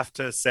 I would have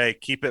to say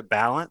keep it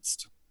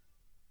balanced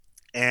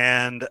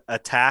and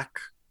attack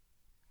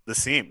the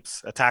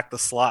seams, attack the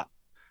slot.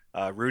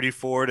 Rudy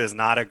Ford is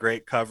not a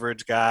great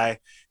coverage guy.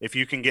 If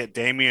you can get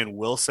Damian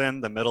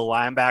Wilson, the middle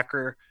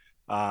linebacker,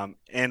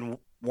 in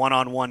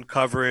one-on-one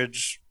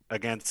coverage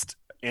against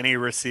any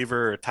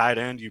receiver or tight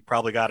end, you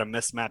probably got a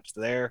mismatch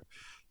there.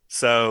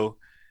 So,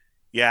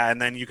 yeah,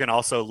 and then you can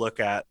also look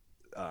at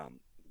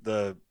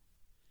the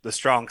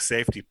strong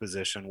safety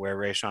position where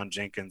Rayshon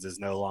Jenkins is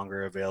no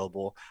longer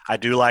available. I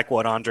do like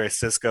what Andre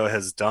Sisco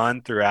has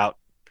done throughout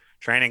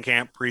training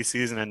camp,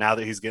 preseason, and now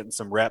that he's getting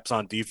some reps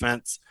on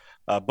defense.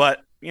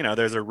 But,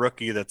 there's a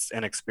rookie that's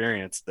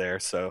inexperienced there,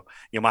 so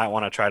you might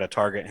want to try to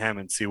target him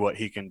and see what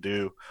he can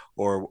do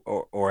or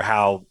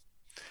how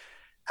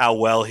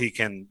well he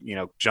can,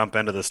 jump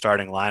into the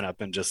starting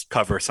lineup and just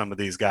cover some of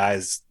these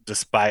guys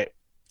despite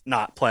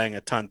not playing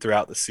a ton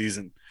throughout the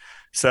season.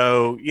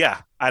 So,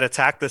 yeah, I'd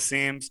attack the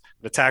seams,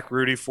 attack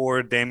Rudy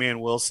Ford, Damian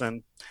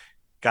Wilson.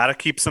 Got to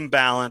keep some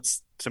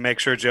balance to make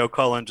sure Joe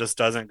Cullen just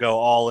doesn't go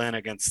all in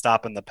against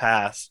stopping the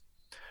pass.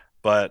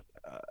 But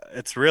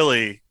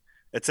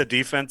it's a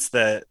defense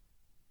that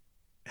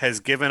has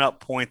given up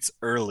points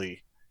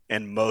early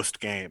in most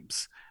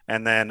games.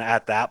 And then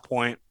at that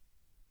point,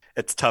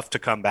 it's tough to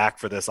come back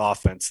for this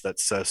offense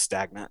that's so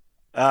stagnant.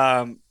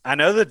 I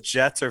know the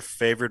Jets are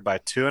favored by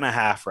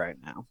 2.5 right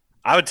now.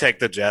 I would take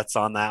the Jets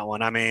on that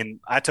one. I mean,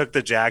 I took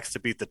the Jags to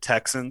beat the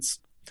Texans,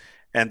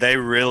 and they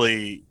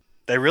really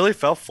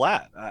fell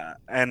flat.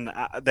 And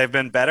they've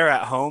been better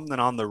at home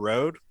than on the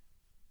road.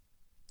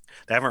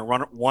 They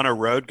haven't won a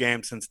road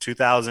game since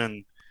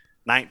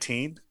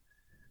 2019.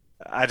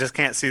 I just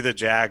can't see the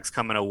Jags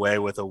coming away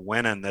with a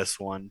win in this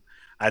one.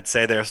 I'd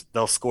say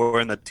they'll score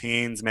in the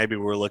teens. Maybe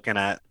we're looking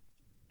at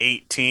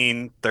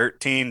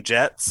 18-13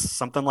 Jets,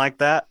 something like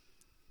that.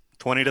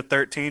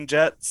 20-13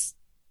 Jets.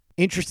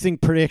 Interesting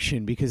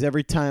prediction, because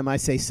every time I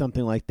say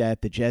something like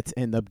that, the Jets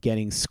end up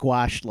getting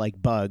squashed like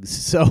bugs.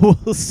 So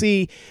we'll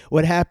see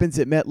what happens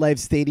at MetLife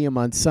Stadium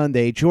on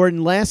Sunday.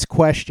 Jordan, last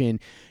question,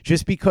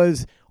 just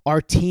because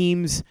our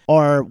teams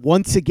are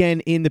once again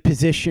in the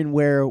position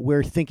where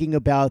we're thinking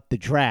about the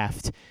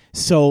draft.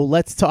 So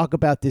let's talk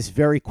about this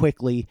very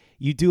quickly.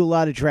 You do a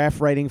lot of draft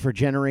writing for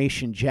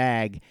Generation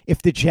Jag.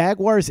 If the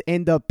Jaguars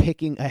end up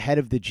picking ahead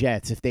of the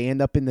Jets, if they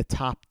end up in the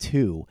top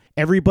 2,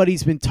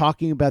 everybody's been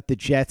talking about the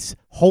Jets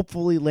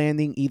hopefully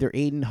landing either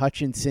Aiden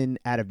Hutchinson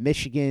out of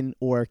Michigan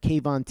or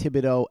Kayvon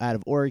Thibodeau out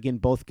of Oregon.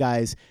 Both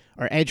guys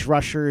are edge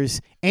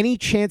rushers. Any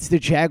chance the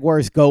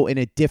Jaguars go in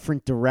a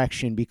different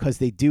direction because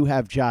they do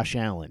have Josh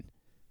Allen?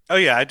 Oh,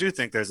 yeah, I do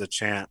think there's a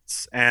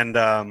chance. And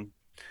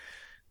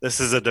this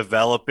is a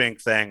developing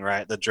thing,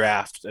 right? The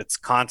draft, it's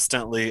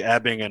constantly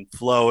ebbing and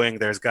flowing.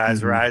 There's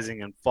guys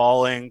rising and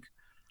falling.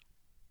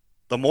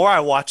 The more I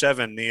watch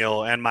Evan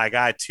Neal and my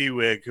guy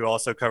T-Wig, who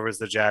also covers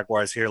the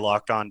Jaguars here,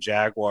 Locked On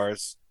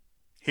Jaguars,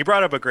 he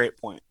brought up a great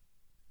point.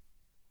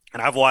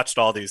 And I've watched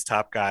all these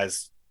top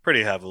guys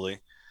pretty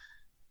heavily.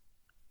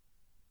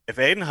 If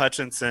Aiden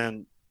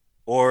Hutchinson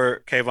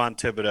or Kayvon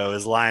Thibodeau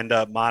is lined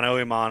up mano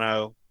a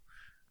mano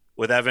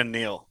with Evan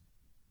Neal,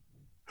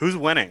 who's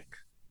winning?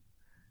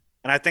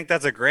 And I think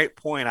that's a great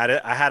point.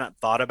 I hadn't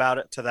thought about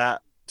it to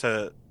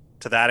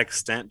that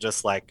extent.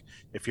 Just like,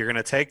 if you're going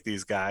to take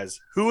these guys,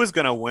 who is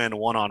going to win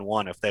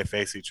one-on-one if they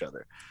face each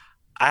other?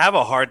 I have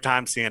a hard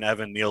time seeing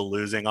Evan Neal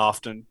losing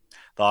often.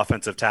 The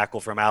offensive tackle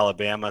from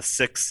Alabama,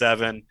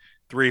 6'7",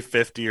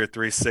 350 or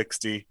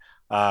 360.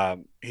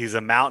 He's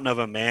a mountain of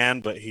a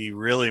man, but he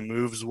really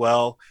moves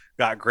well.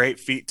 Got great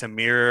feet to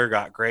mirror,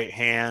 got great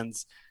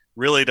hands.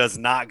 Really does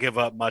not give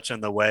up much in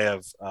the way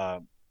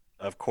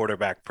of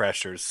quarterback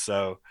pressures.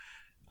 So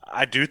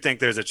I do think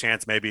there's a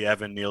chance maybe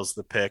Evan Neal's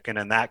the pick. And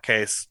in that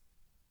case,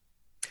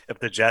 if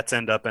the Jets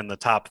end up in the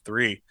top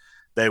 3,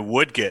 they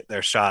would get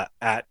their shot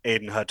at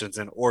Aiden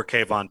Hutchinson or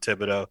Kayvon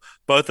Thibodeau,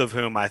 both of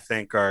whom I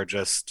think are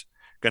just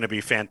going to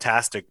be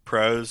fantastic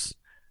pros.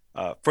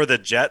 For the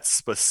Jets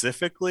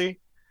specifically,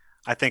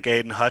 I think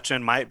Aiden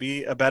Hutchinson might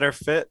be a better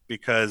fit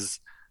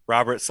because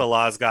Robert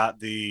Saleh's got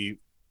the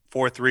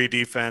 4-3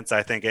 defense.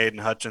 I think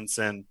Aiden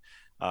Hutchinson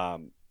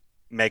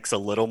makes a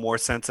little more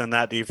sense in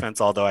that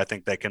defense, although I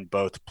think they can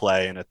both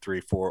play in a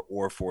 3-4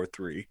 or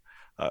 4-3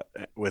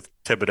 with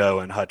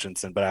Thibodeau and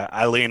Hutchinson. But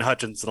I lean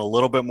Hutchinson a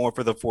little bit more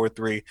for the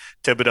 4-3,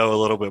 Thibodeau a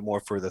little bit more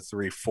for the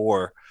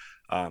 3-4.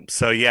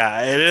 So,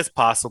 yeah, it is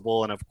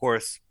possible. And, of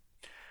course,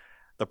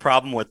 the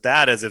problem with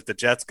that is if the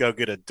Jets go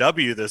get a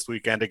W this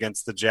weekend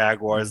against the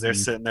Jaguars, they're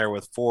sitting there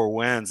with 4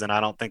 wins, and I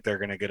don't think they're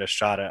going to get a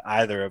shot at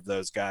either of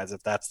those guys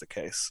if that's the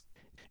case.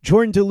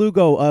 Jordan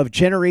DeLugo of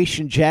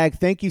Generation Jag,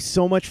 thank you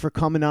so much for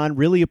coming on.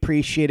 Really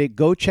appreciate it.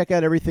 Go check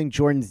out everything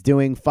Jordan's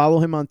doing. Follow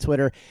him on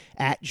Twitter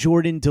at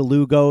Jordan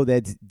DeLugo.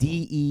 That's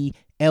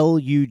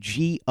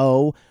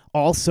DELUGO.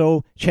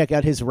 Also, check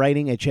out his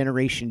writing at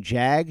Generation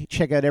Jag.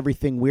 Check out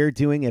everything we're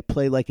doing at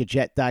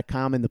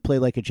PlayLikeAJet.com and the Play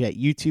Like a Jet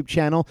YouTube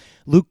channel.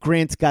 Luke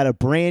Grant's got a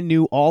brand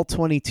new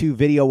All-22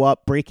 video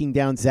up breaking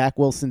down Zach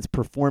Wilson's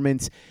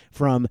performance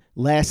from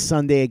last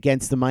Sunday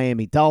against the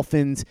Miami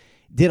Dolphins.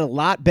 Did a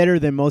lot better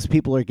than most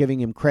people are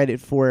giving him credit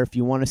for. If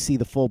you want to see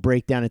the full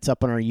breakdown, it's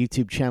up on our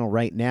YouTube channel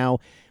right now.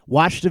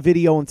 Watch the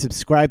video and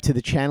subscribe to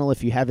the channel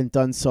if you haven't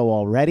done so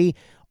already.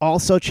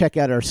 Also, check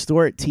out our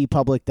store at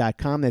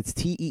teepublic.com. That's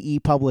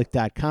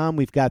teepublic.com.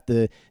 We've got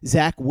the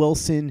Zach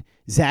Wilson,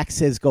 Zach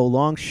Says Go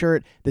Long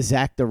shirt, the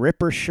Zach the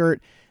Ripper shirt,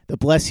 the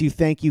Bless You,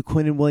 Thank You,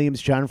 Quinnen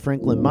Williams, John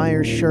Franklin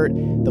Myers shirt,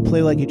 the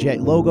Play Like a Jet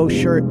logo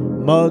shirt,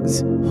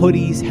 mugs,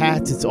 hoodies,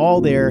 hats. It's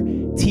all there.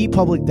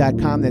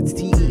 teepublic.com. That's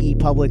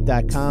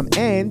teepublic.com.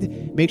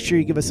 And make sure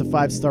you give us a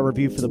 5-star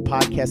review for the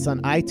podcast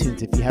on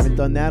iTunes if you haven't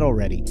done that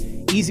already.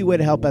 Easy way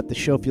to help out the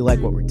show if you like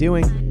what we're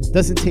doing.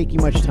 Doesn't take you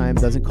much time,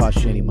 doesn't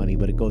cost you any money,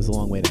 but it goes a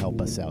long way to help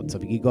us out. So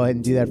if you could go ahead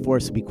and do that for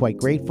us, we'd be quite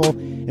grateful.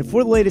 And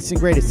for the latest and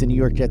greatest in New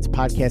York Jets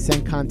podcasts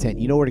and content,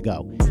 you know where to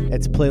go.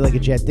 That's Play Like a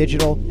Jet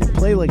Digital and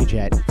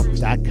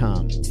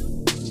PlayLikeAJet.com.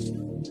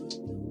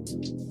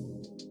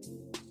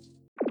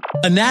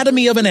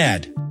 Anatomy of an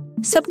ad.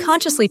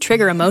 Subconsciously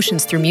trigger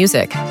emotions through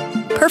music.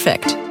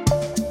 Perfect.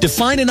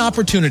 Define an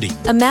opportunity.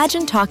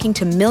 Imagine talking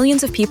to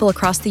millions of people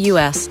across the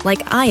U.S.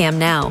 like I am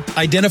now.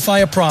 Identify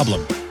a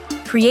problem.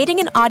 Creating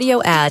an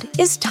audio ad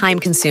is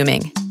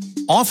time-consuming.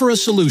 Offer a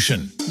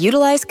solution.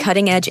 Utilize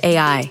cutting-edge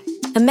AI.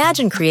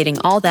 Imagine creating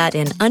all that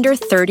in under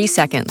 30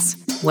 seconds.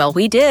 Well,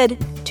 we did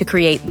to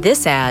create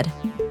this ad.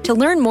 To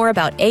learn more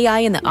about AI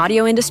in the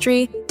audio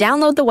industry,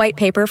 download the white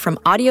paper from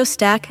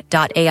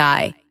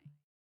audiostack.ai.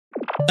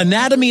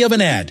 Anatomy of an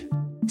ad.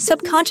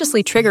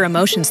 Subconsciously trigger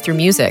emotions through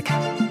music.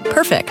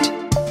 Perfect.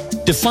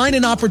 Define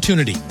an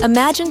opportunity.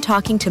 Imagine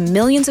talking to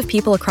millions of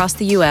people across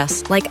the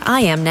U.S. like I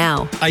am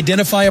now.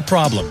 Identify a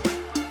problem.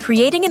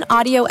 Creating an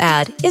audio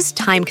ad is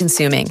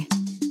time-consuming.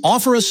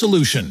 Offer a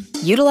solution.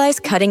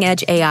 Utilize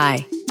cutting-edge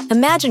AI.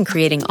 Imagine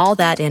creating all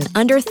that in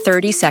under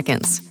 30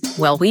 seconds.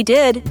 Well, we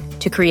did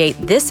to create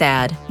this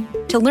ad.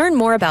 To learn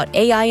more about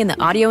AI in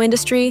the audio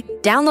industry,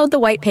 download the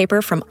white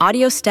paper from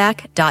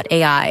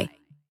audiostack.ai.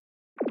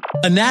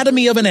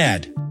 Anatomy of an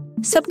ad.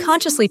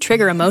 Subconsciously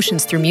trigger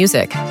emotions through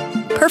music.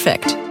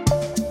 Perfect.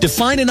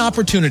 Define an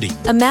opportunity.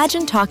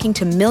 Imagine talking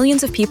to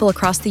millions of people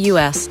across the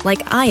U.S.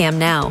 like I am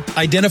now.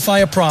 Identify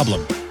a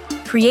problem.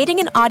 Creating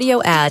an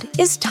audio ad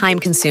is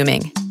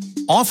time-consuming.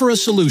 Offer a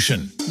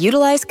solution.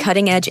 Utilize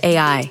cutting-edge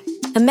AI.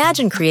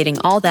 Imagine creating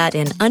all that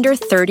in under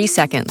 30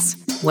 seconds.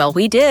 Well,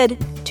 we did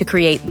to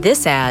create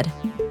this ad.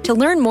 To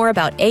learn more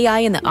about AI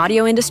in the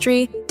audio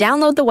industry,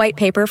 download the white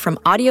paper from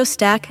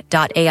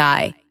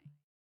audiostack.ai.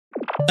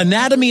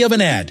 Anatomy of an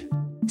ad.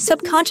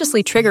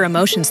 Subconsciously trigger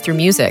emotions through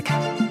music.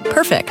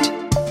 Perfect.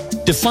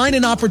 Define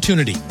an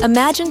opportunity.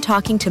 Imagine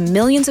talking to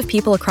millions of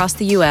people across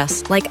the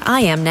U.S. like I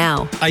am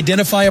now.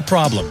 Identify a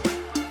problem.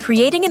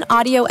 Creating an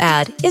audio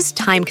ad is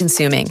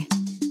time-consuming.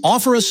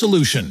 Offer a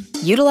solution.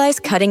 Utilize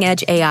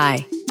cutting-edge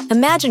AI.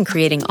 Imagine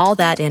creating all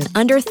that in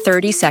under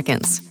 30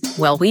 seconds.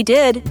 Well, we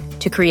did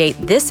to create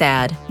this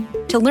ad.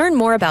 To learn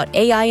more about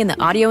AI in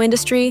the audio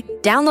industry,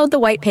 download the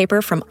white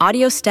paper from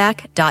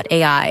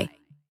audiostack.ai.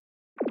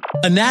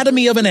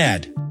 Anatomy of an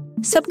ad.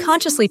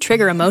 Subconsciously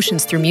trigger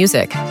emotions through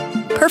music.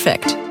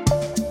 Perfect.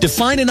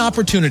 Define an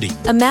opportunity.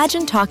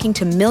 Imagine talking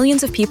to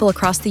millions of people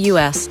across the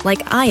U.S.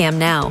 like I am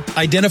now.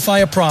 Identify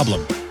a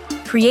problem.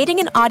 Creating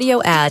an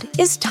audio ad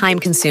is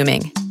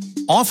time-consuming.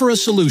 Offer a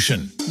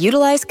solution.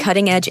 Utilize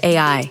cutting-edge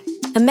AI.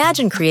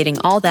 Imagine creating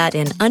all that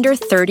in under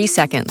 30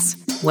 seconds.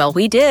 Well,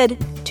 we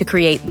did to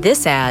create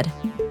this ad.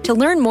 To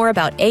learn more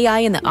about AI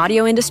in the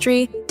audio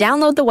industry,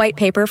 download the white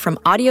paper from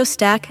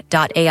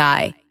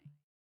audiostack.ai.